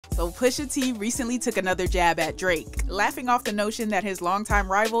So Pusha T recently took another jab at Drake, laughing off the notion that his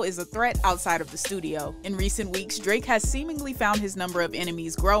longtime rival is a threat outside of the studio. In recent weeks, Drake has seemingly found his number of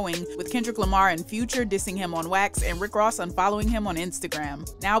enemies growing, with Kendrick Lamar and Future dissing him on Wax and Rick Ross unfollowing him on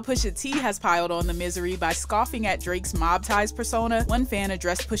Instagram. Now Pusha T has piled on the misery by scoffing at Drake's mob ties persona. One fan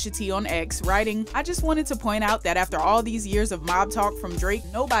addressed Pusha T on X, writing, "I just wanted to point out that after all these years of mob talk from Drake,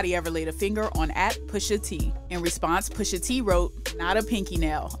 nobody ever laid a finger on @Pusha T." In response, Pusha T wrote, "Not a pinky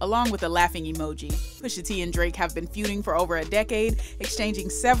nail," along with a laughing emoji. Pusha T and Drake have been feuding for over a decade, exchanging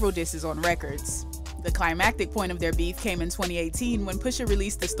several disses on records. The climactic point of their beef came in 2018 when Pusha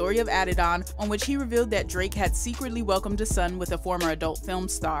released the story of Adidon, on which he revealed that Drake had secretly welcomed a son with a former adult film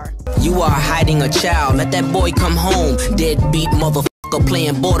star. "You are hiding a child, let that boy come home. Deadbeat motherfucker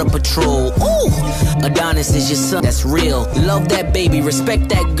playing border patrol. Ooh, Adonis is your son, that's real. Love that baby, respect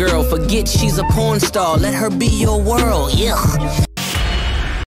that girl. Forget she's a porn star, let her be your world. Yeah."